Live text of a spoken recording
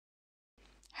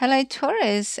Hello,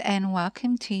 Taurus, and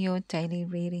welcome to your daily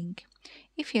reading.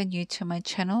 If you're new to my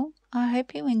channel, I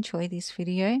hope you enjoy this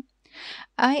video.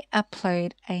 I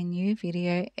upload a new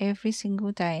video every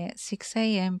single day at 6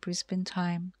 a.m. Brisbane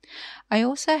time. I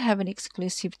also have an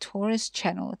exclusive Taurus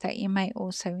channel that you may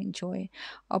also enjoy.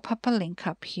 I'll pop a link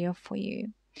up here for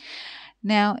you.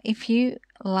 Now, if you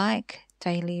like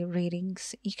daily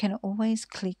readings, you can always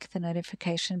click the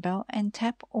notification bell and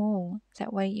tap all.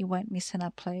 That way you won't miss an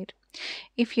upload.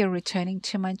 If you're returning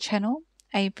to my channel,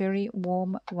 a very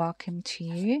warm welcome to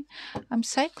you. I'm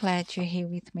so glad you're here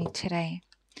with me today.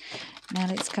 Now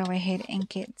let's go ahead and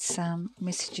get some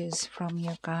messages from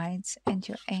your guides and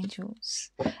your angels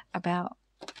about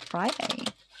Friday.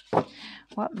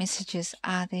 What messages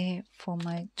are there for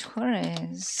my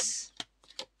Taurus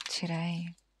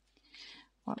today?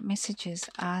 What messages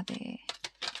are there?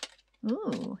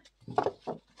 Ooh.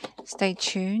 Stay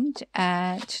tuned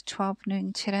at 12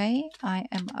 noon today. I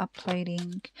am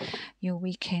uploading your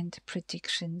weekend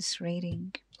predictions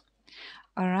reading.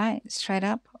 All right, straight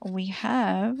up, we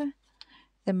have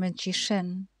the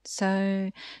Magician.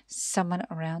 So someone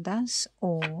around us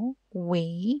or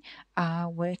we are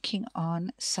working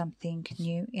on something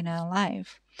new in our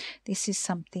life. This is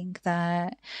something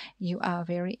that you are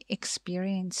very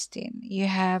experienced in. You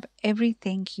have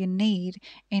everything you need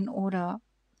in order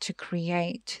to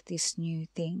create this new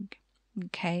thing.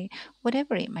 Okay,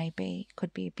 whatever it may be,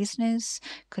 could be a business,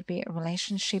 could be a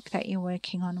relationship that you're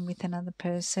working on with another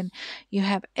person. You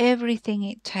have everything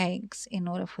it takes in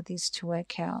order for this to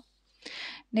work out.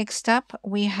 Next up,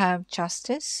 we have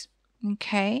Justice.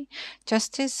 Okay,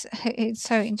 Justice, it's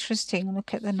so interesting.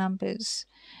 Look at the numbers.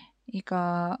 You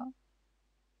got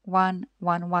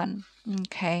 111.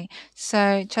 Okay,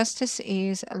 so Justice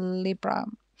is Libra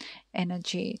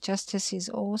energy. Justice is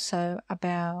also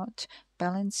about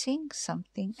balancing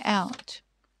something out.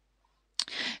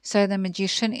 So the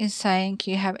Magician is saying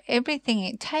you have everything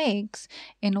it takes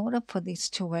in order for this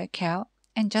to work out.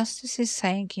 And Justice is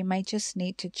saying you may just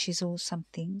need to chisel some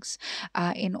things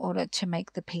in order to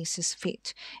make the pieces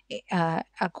fit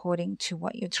according to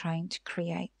what you're trying to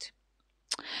create.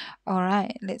 All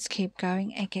right, let's keep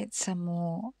going and get some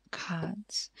more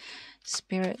cards.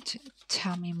 Spirit,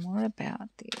 tell me more about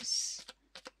this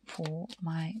for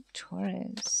my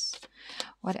Taurus.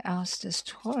 What else does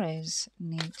Taurus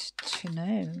need to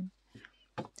know?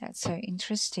 That's so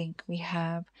interesting. We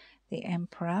have the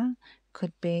Emperor,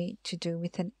 could be to do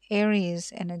with an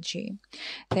Aries energy.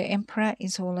 The Emperor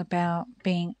is all about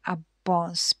being a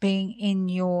boss, being in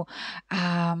your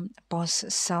boss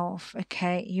self.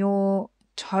 Okay, you're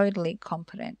totally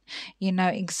competent. You know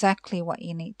exactly what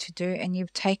you need to do, and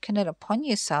you've taken it upon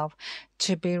yourself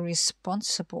to be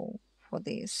responsible for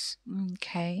this.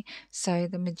 Okay, so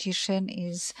the Magician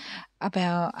is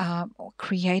about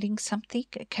creating something.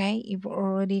 Okay, you've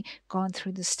already gone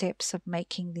through the steps of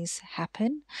making this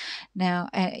happen. Now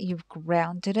you've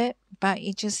grounded it, but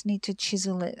you just need to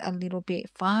chisel it a little bit,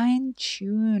 fine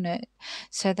tune it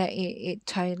so that it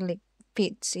totally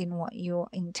fits in what you're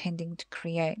intending to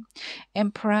create.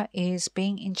 Emperor is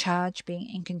being in charge, being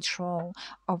in control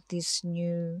of this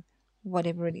new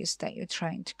whatever it is that you're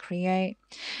trying to create.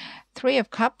 Three of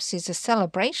Cups is a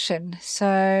celebration,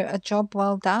 so a job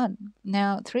well done.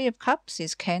 Now, Three of Cups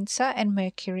is Cancer and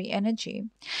Mercury energy.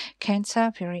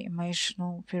 Cancer, very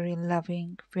emotional, very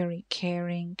loving, very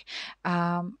caring,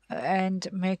 and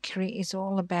Mercury is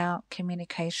all about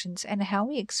communications and how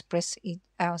we express it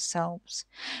ourselves.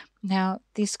 Now,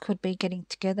 this could be getting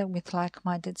together with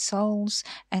like-minded souls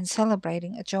and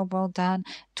celebrating a job well done,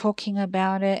 talking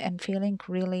about it and feeling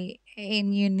really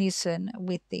in unison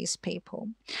with these people.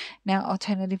 Now,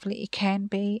 alternatively, it can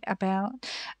be about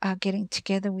getting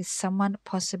together with someone,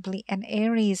 possibly an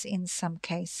Aries in some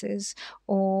cases,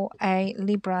 or a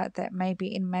Libra that may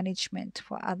be in management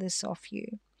for others of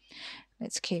you.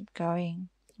 Let's keep going.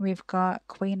 We've got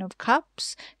Queen of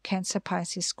Cups, Cancer,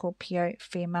 Pisces, Scorpio,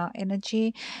 female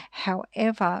energy.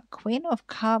 However, Queen of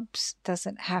Cups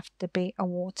doesn't have to be a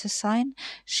water sign.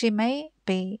 She may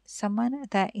be someone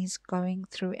that is going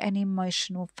through an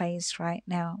emotional phase right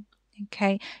now.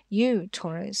 Okay, you,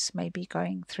 Taurus, may be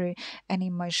going through an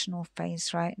emotional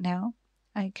phase right now.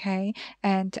 Okay,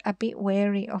 and a bit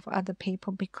wary of other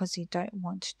people because you don't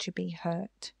want to be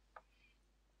hurt.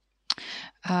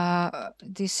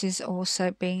 This is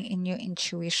also being in your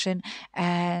intuition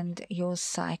and your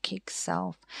psychic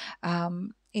self.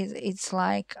 It's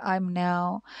like I'm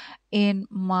now in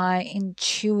my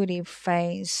intuitive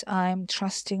phase. I'm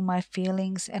trusting my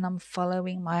feelings and I'm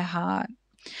following my heart.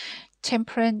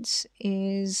 Temperance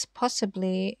is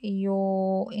possibly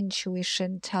your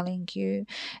intuition telling you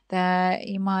that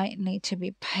you might need to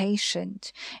be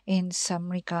patient in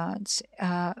some regards,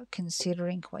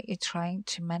 considering what you're trying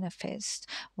to manifest,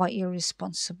 what you're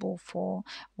responsible for,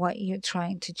 what you're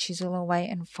trying to chisel away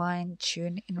and fine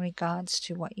tune in regards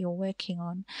to what you're working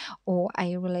on, or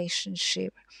a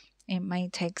relationship. It may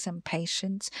take some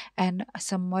patience and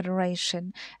some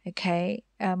moderation. Okay,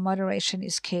 moderation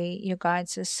is key. Your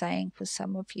guides are saying for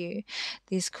some of you,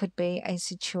 this could be a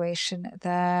situation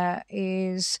that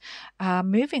is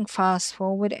moving fast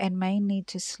forward and may need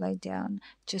to slow down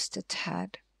just a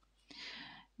tad.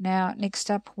 Now,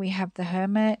 next up, we have the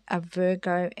Hermit, a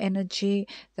Virgo energy.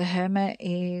 The Hermit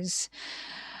is,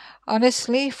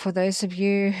 honestly, for those of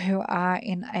you who are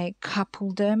in a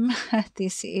coupledom,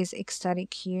 this is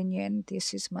ecstatic union.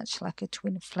 This is much like a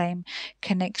twin flame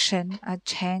connection, a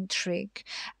tantric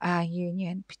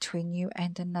union between you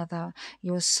and another.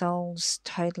 Your souls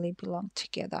totally belong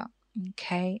together.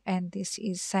 Okay, and this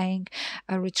is saying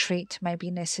a retreat may be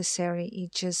necessary. You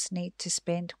just need to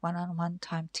spend one-on-one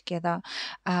time together,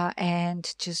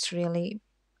 and just really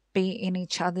be in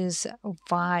each other's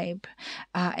vibe,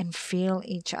 and feel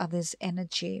each other's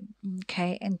energy.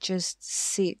 Okay, and just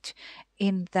sit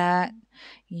in that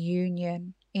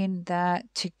union, in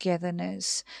that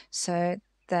togetherness. So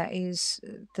that is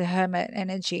the Hermit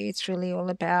energy. It's really all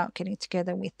about getting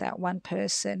together with that one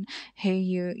person who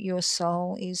your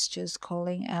soul is just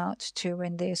calling out to,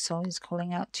 and their soul is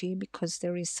calling out to you, because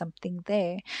there is something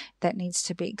there that needs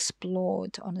to be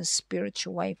explored on a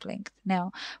spiritual wavelength.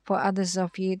 Now, for others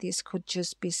of you, this could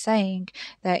just be saying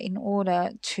that in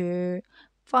order to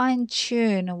fine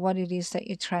tune what it is that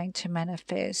you're trying to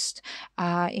manifest,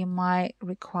 it might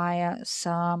require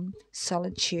some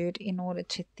solitude in order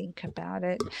to think about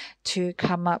it, to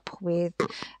come up with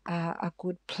a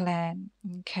good plan.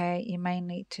 Okay, you may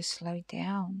need to slow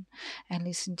down and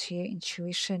listen to your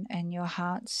intuition and your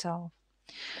heart self.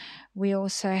 We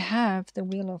also have the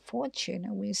Wheel of Fortune,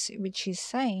 which is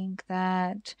saying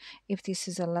that if this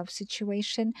is a love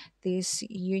situation, this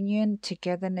union,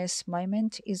 togetherness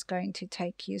moment is going to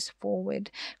take you forward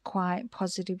quite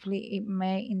positively. It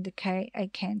may indicate a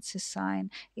Cancer sign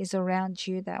is around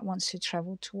you that wants to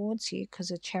travel towards you,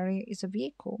 because a chariot is a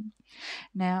vehicle.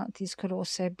 Now, this could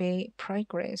also be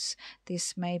progress.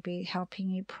 This may be helping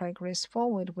you progress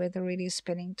forward, whether it is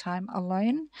spending time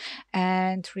alone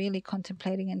and really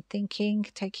contemplating and thinking,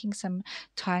 taking some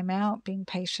time out, being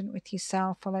patient with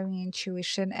yourself, following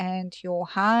intuition and your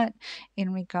heart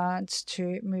in regards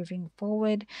to moving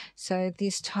forward. So,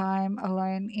 this time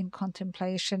alone in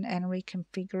contemplation and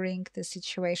reconfiguring the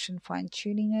situation, fine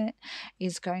tuning it,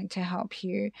 is going to help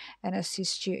you and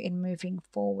assist you in moving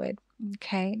forward.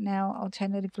 Okay, now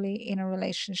alternatively, in a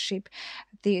relationship,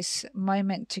 this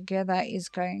moment together is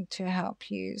going to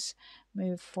help you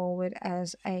move forward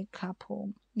as a couple.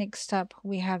 Next up,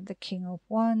 we have the King of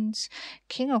Wands.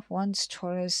 King of Wands,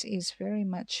 Taurus, is very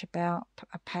much about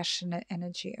a passionate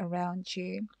energy around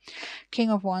you.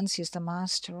 King of Wands is the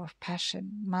master of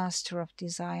passion, master of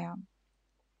desire.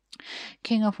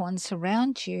 King of Wands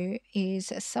around you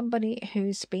is somebody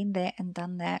who's been there and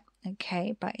done that,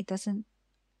 okay, but it doesn't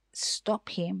stop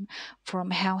him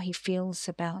from how he feels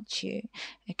about you.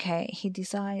 Okay, he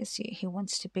desires you, he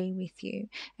wants to be with you,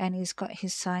 and he's got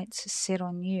his sights set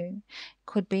on you.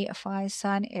 Could be a fire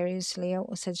sign, Aries, Leo,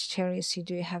 or Sagittarius. You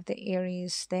do have the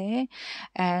Aries there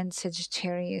and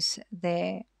Sagittarius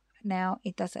there. Now,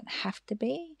 it doesn't have to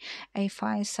be a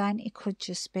fire sign. It could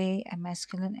just be a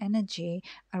masculine energy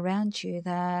around you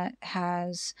that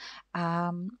has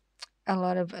a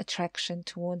lot of attraction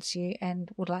towards you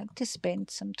and would like to spend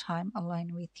some time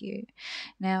alone with you.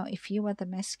 Now, if you are the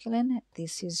masculine,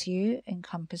 this is you,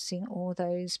 encompassing all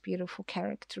those beautiful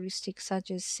characteristics I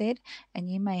just said,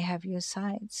 and you may have your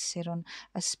sights set on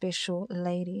a special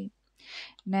lady.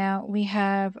 Now, we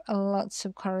have lots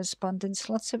of correspondence,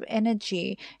 lots of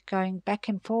energy going back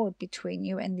and forward between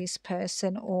you and this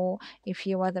person, or if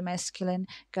you are the masculine,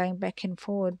 going back and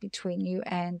forward between you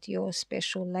and your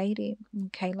special lady.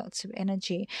 Okay, lots of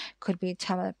energy. Could be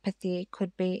telepathy,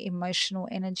 could be emotional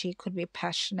energy, could be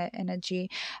passionate energy.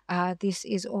 This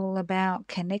is all about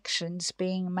connections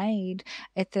being made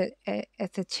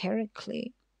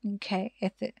esoterically. Okay,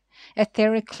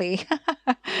 etherically.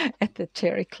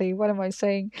 Etherically, what am I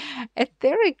saying?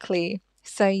 Etherically.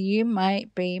 So you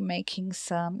might be making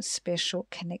some special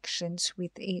connections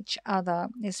with each other,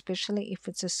 especially if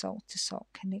it's a soul to soul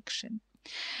connection.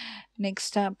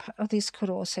 Next up, this could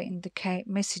also indicate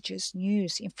messages,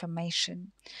 news,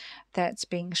 information that's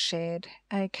being shared.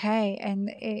 Okay, and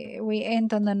we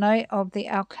end on the note of the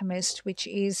Alchemist, which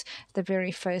is the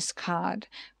very first card,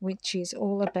 which is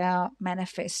all about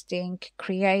manifesting,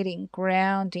 creating,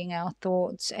 grounding our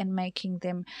thoughts and making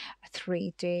them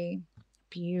 3D.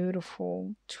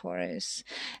 Beautiful, Taurus.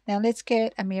 Now let's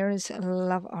get Amira's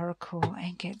Love Oracle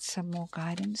and get some more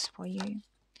guidance for you.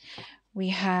 We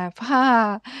have,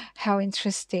 how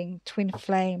interesting, twin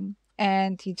flame.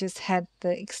 And you just had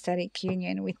the ecstatic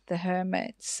union with the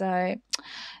hermit. So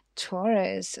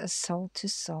Taurus, a soul to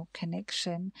soul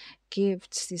connection,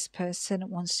 gifts. This person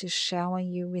wants to shower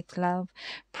you with love,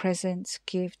 presents,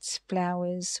 gifts,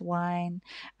 flowers, wine,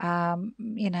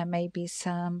 maybe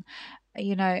some,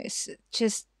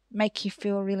 just make you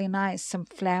feel really nice. Some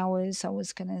flowers, I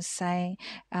was going to say,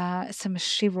 some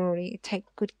chivalry, take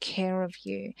good care of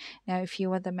you. Now, if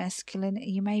you are the masculine,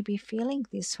 you may be feeling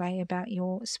this way about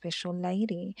your special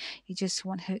lady. You just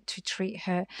want her to treat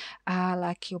her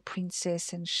like your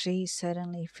princess, and she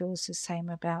certainly feels the same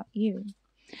about you.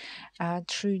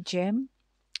 True gem,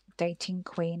 dating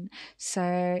queen.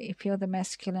 So if you're the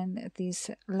masculine,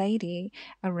 this lady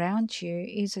around you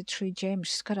is a true gem.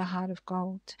 She's got a heart of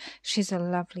gold. She's a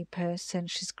lovely person.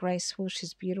 She's graceful.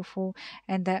 She's beautiful.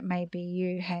 And that may be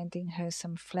you handing her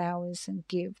some flowers and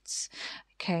gifts.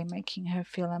 Okay, making her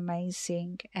feel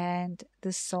amazing. And the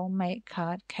soulmate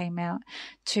card came out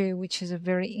too, which is a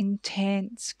very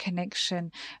intense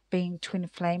connection, being twin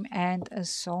flame and a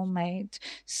soulmate.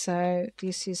 So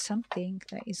this is something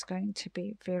that is going to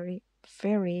be very,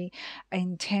 very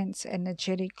intense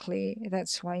energetically.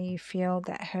 That's why you feel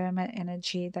that hermit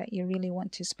energy, that you really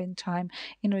want to spend time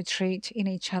in retreat in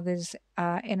each other's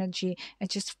energy and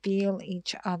just feel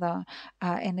each other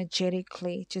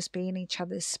energetically, just be in each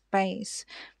other's space.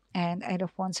 And Eight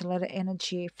of Wands, a lot of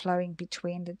energy flowing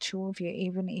between the two of you,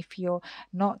 even if you're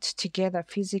not together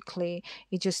physically.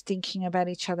 You're just thinking about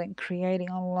each other and creating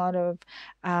a lot of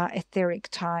etheric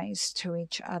ties to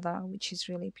each other, which is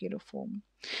really beautiful.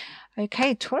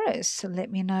 Okay, Taurus,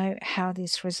 let me know how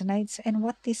this resonates and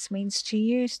what this means to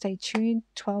you. Stay tuned,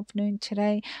 12 noon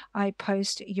today. I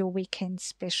post your weekend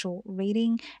special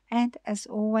reading. And as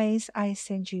always, I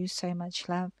send you so much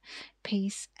love,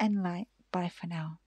 peace, and light. Bye for now.